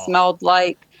what it Oh. smelled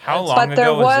like. How long But there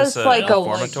ago was this like a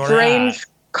reformatory? strange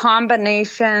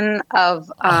combination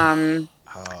of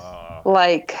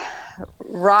like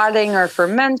rotting or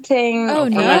fermenting, Oh,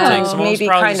 no. and Someone was maybe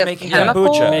probably kind just of making chemical.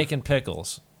 kombucha. Making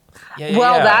pickles. Yeah,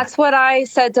 Well, yeah. that's what I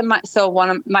said to my. So one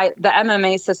of the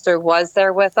MMA sister was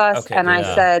there with us, Okay, and I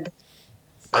yeah. said,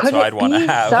 That's could what it I'd want to be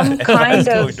have. some if I was kind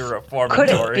going of? to Could it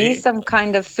reformatory. be some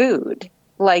kind of food?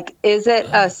 Like, is it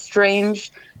a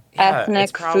strange Yeah, ethnic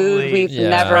it's probably- food we've Yeah.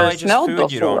 never Probably just smelled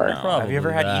food you don't before? know. Have you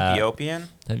ever Probably had that. Ethiopian?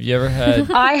 Have you ever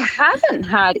had? I haven't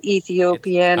had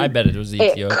Ethiopian. I bet it was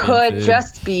Ethiopian It could food.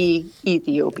 just be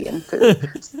Ethiopian food.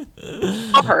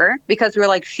 Her, because we're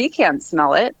like, she can't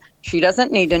smell it. She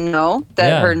doesn't need to know that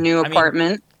Yeah. her new I mean,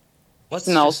 apartment Let's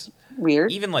smells just-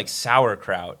 weird. Even like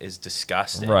sauerkraut is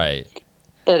disgusting. Right.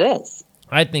 It is.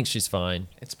 I think she's fine.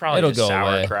 It's probably It'll just go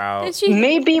away. sauerkraut. And she-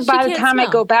 Maybe she by the can't time I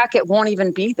smell. go back, it won't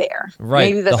even be there. Right.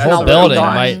 Maybe the the whole smell will be building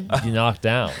gone. might be knocked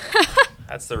down.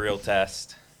 That's the real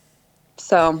test.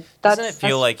 So that's, Doesn't it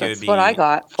feel like it that's would be what I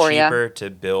got for you. cheaper to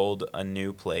build a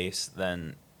new place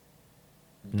than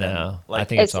No, I like-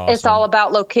 think It's it's awesome. it's all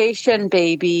about location,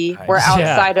 baby. We're Yeah.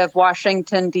 outside of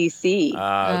Washington D.C. okay.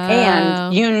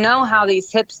 And you know how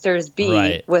these hipsters be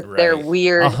Right, with their right.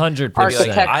 weird 100%. I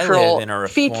architectural live in a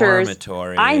features.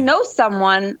 reformatory. I know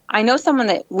someone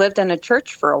that lived in a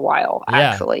church for a while. Yeah,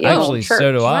 Actually, an old actually, church.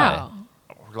 so do I. Wow.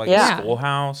 like Yeah. a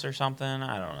schoolhouse or something.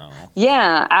 I don't know.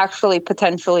 Yeah, actually,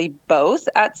 potentially both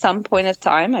at some point of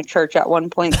time. A church at one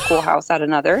point, schoolhouse at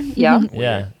another. Yeah.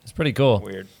 Yeah, it's pretty cool.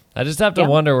 Weird. I just have to Yeah.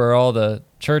 wonder where all the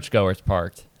churchgoers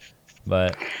parked.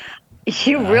 But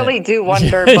You really do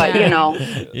wonder, but you know,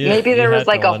 you- maybe you there have was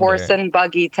like to a horse wonder. and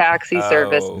buggy taxi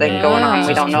service Oh, thing yeah. going on we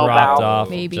Just don't know dropped about. off,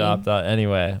 Maybe. dropped off.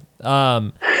 Anyway,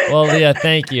 well, Leah,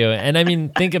 thank you. And I mean,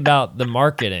 think about the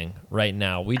marketing right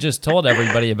now. We just told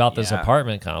everybody about this Yeah.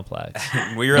 apartment complex.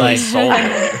 We really Like- sold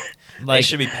it. They Like,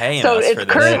 should be paying So us it's for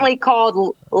this. currently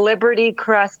called Liberty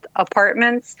Crest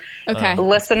Apartments. Okay.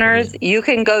 Listeners, you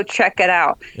can go check it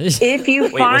out. If you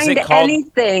Wait, was find it called-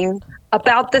 anything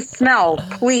about the smell,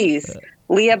 please,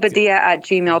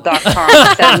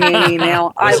 leahbadia@gmail.com. Send me an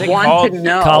email. I Was it want called to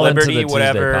know. Call into Liberty, the Tuesday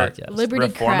whatever. podcast. Liberty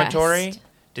Reformatory? Crest.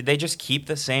 Did they just keep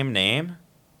the same name?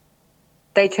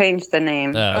 They changed the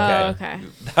name. Oh, Okay. okay.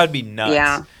 That'd be nuts.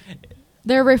 Yeah.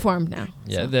 They're reformed now.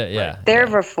 yeah, They're They're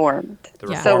reformed.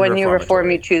 The Yeah. So when you reformatory.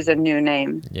 reform, you choose a new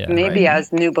name. Yeah, Maybe right.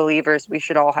 as new believers, we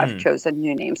should all have Hmm. chosen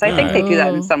new names. I think they do that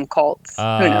in Oh. some cults. Who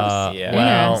knows? Yeah.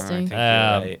 Well, Interesting.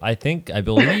 I think you're right. I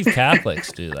believe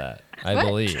Catholics do that. I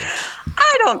believe.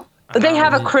 I don't. They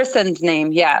have a christened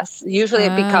name, yes. Usually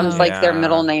it becomes Oh. like their Yeah.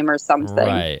 middle name or something.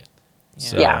 Right.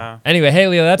 So, Yeah. Anyway, hey,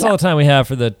 Leo, that's all the time we have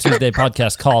for the Tuesday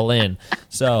podcast call in.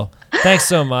 So thanks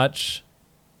so much.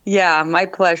 Yeah, my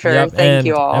pleasure. Yep, Thank and,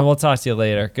 you all. And we'll talk to you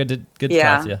later. Good to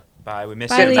Yeah. talk to you. Bye. We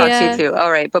miss Bye, you. Good to talk to Leah. you too.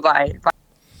 All right, bye-bye. Bye.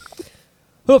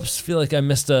 Oops, feel like I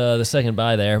missed the second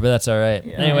bye there, but that's all right.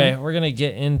 Anyway, we're going to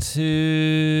get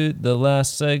into the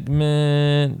last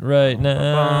segment right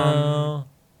now.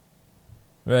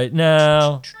 Right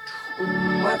now.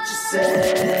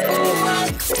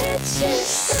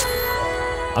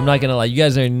 I'm not gonna lie, you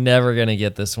guys are never gonna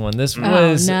get this one. This Oh,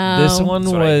 was no. this one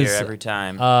That's what I hear was every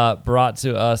time. brought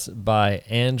to us by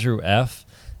Andrew F,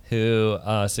 who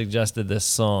suggested this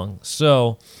song.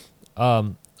 So,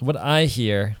 what I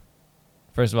hear,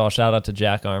 First of all, shout out to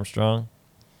Jack Armstrong.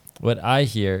 What I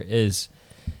hear is,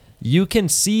 you can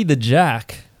see the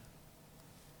Jack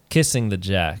kissing the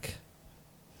Jack.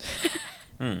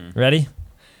 Ready?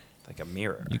 Like a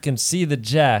mirror. You can see the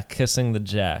Jack kissing the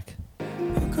Jack.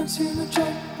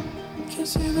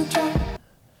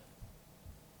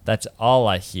 That's all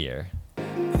I hear.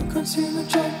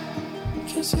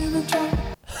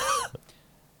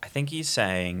 I think he's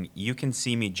saying, "You can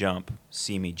see me jump,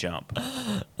 see me jump."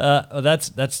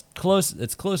 That's close.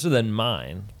 It's closer than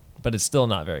mine, but it's still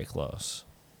not very close.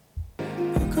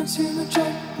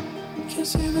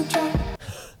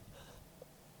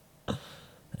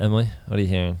 Emily, what are you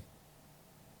hearing?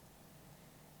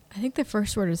 I think the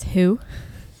first word is who.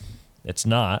 It's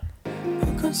not. I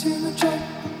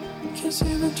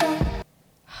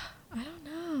don't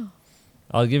know.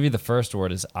 I'll give you the first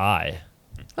word is I.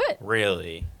 What?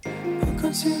 Really? I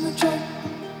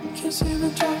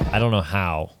don't know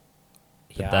how.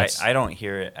 Yeah, I don't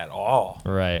hear it at all.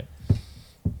 Right.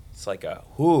 It's like a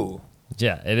who.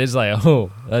 Yeah, it is like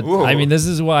I mean, this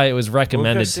is why it was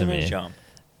recommended to me. Jump.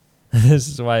 This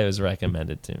is why it was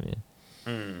recommended to me.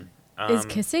 Is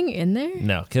kissing in there?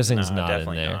 No, kissing's No, not in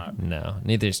definitely there. not. No,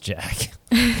 neither is Jack.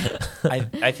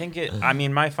 I think it. I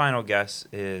mean, my final guess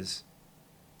is.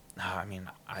 I mean,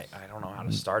 I don't know how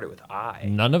to start it with I.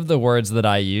 None of the words that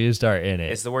I used are in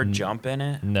it. Is the word jump in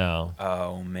it? No.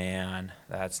 Oh man,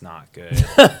 that's not good.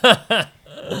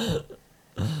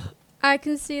 I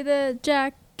can see the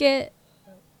jacket.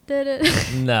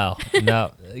 No.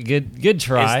 Good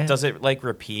try. Does it like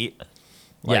repeat?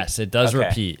 Yes, it does okay.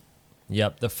 repeat.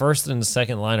 Yep, the first and the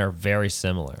second line are very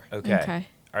similar. Okay.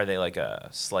 Are they like a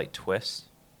slight twist?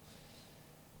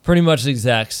 Pretty much the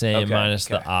exact same, Okay, minus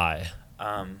okay. the I.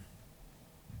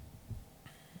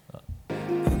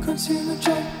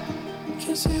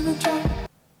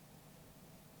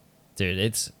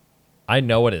 Dude, I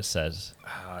know what it says,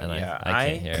 and yeah, I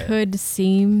can't hear it. Could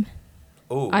seem.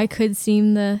 Ooh. I could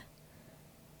seem the.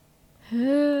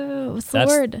 What's the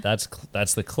word?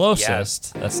 That's the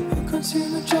closest. Yeah. That's.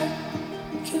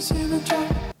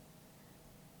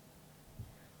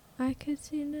 I could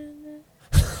see the.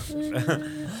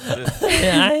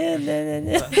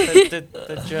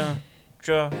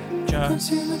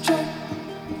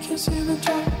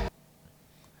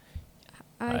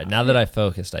 All right, now that I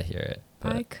focused, I hear it.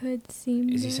 but- I could seem.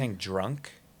 Is he the- saying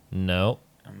drunk? No.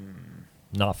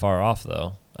 Not far off,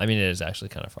 though. I mean, it is actually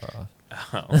kind of far off.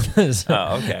 Oh. So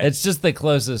Oh, okay. It's just the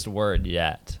closest word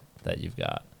yet that you've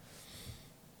got.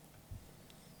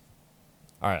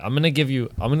 All right, I'm gonna give you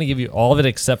all of it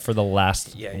except for the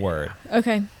last word.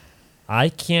 Okay. I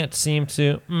can't seem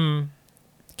to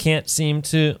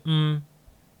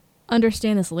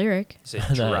Understand this lyric. Is it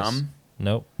Nice. drum?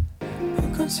 Nope.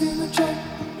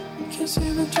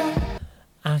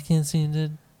 I can't seem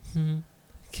to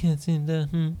can't seem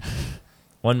to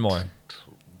One more.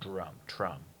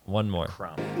 Trum. One more.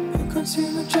 Crumb.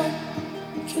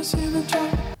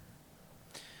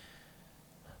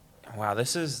 Wow,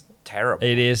 this is terrible.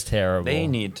 It is terrible. They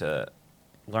need to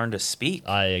learn to speak.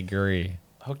 I agree.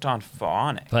 Hooked on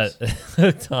phonics. But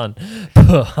hooked on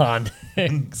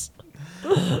phonics.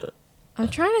 I'm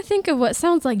trying to think of what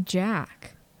sounds like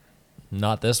Jack.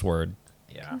 Not this word.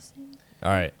 Yeah. All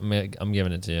right, I'm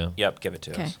giving it to you. Yep, give it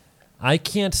to Okay. us. I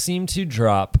can't seem to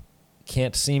drop.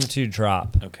 Can't seem to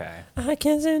drop. Okay. I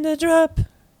can't seem to drop.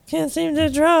 Can't seem to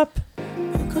drop.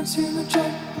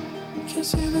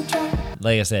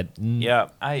 Like I said. Yeah,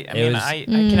 I it mean, was- I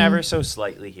can ever so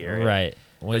slightly hear it. Right.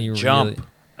 When The you jump. really-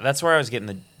 That's where I was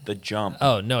getting the jump.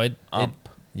 Oh no! It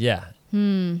yeah.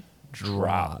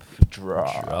 Drop.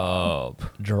 Drop.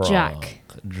 Jack.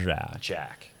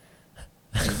 Jack.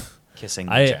 Kissing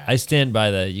the Jack. I stand by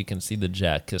the you can see the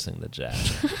Jack kissing the Jack.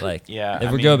 Like Yeah, if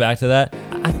I we go mean- back to that,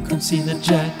 I can see the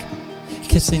Jack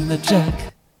kissing the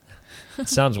Jack. It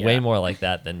sounds way Yeah. more like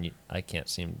that than I can't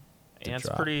seem to And it's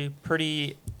drop.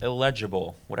 pretty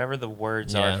illegible. Whatever the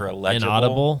words Yeah, are for illegible.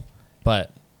 inaudible, but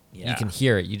Yeah. you can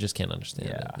hear it. You just can't understand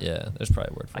it. Yeah, there's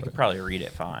probably a word for I it. could probably read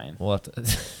it fine. We'll have to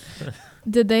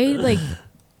Did they like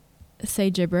say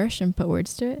gibberish and put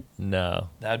words to it? No,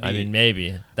 That'd I be- mean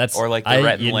maybe that's Or like the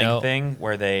Rhett and Link thing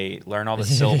where they learn all the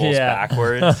syllables Yeah.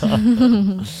 backwards.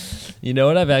 You know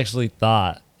what I've actually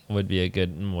thought would be a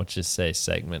good let's just say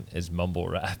segment is mumble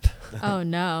rap. Oh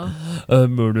no. I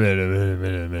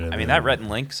mean, that Rhett and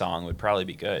Link song would probably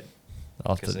be good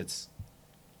I'll have because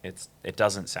to- it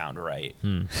doesn't sound right.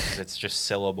 It's just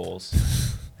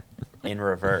syllables in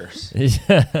reverse.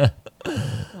 Yeah.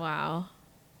 Wow.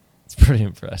 It's pretty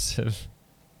impressive.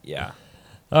 Yeah.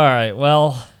 All right,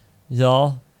 well,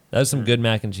 y'all, that was some good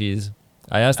mac and cheese.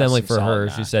 I asked That's Emily some for solid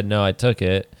hers. She mac. said no. I took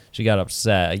it. she got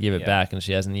upset. I gave it back, and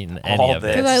she hasn't eaten any All of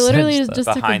this it. Because I literally since just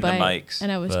then. took a Behind the bite mics.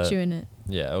 and I was But- chewing it.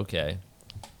 Yeah, okay.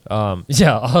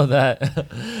 Yeah, all that.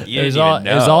 You it was didn't all even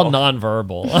it was all know.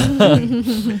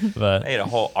 nonverbal. But I had a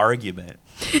whole argument.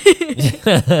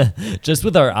 just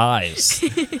with our eyes.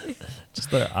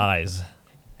 Just with our eyes.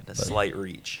 And a slight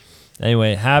reach.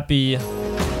 Anyway, happy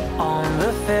On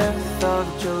the 5th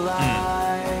of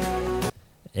July.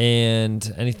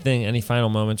 and any final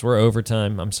moments? We're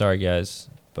overtime. I'm sorry guys,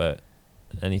 but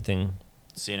anything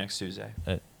See you next Tuesday.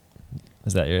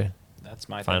 is that your That's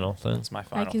my final thing? That's my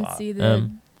final I can thought. see the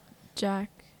Jack.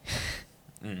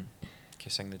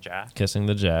 Kissing the Jack. Kissing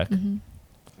the Jack. Mhm.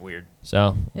 Weird.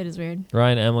 So It is weird.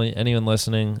 Ryan, Emily, anyone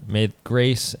listening, may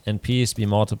grace and peace be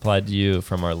multiplied to you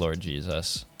from our Lord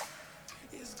Jesus.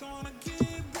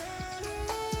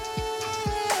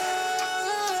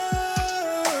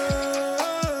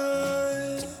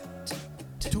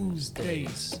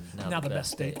 Tuesdays, now the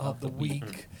best day of the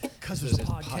week. Because there's a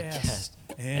podcast,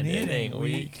 and it ain't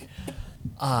weak.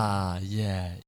 Ah, yeah.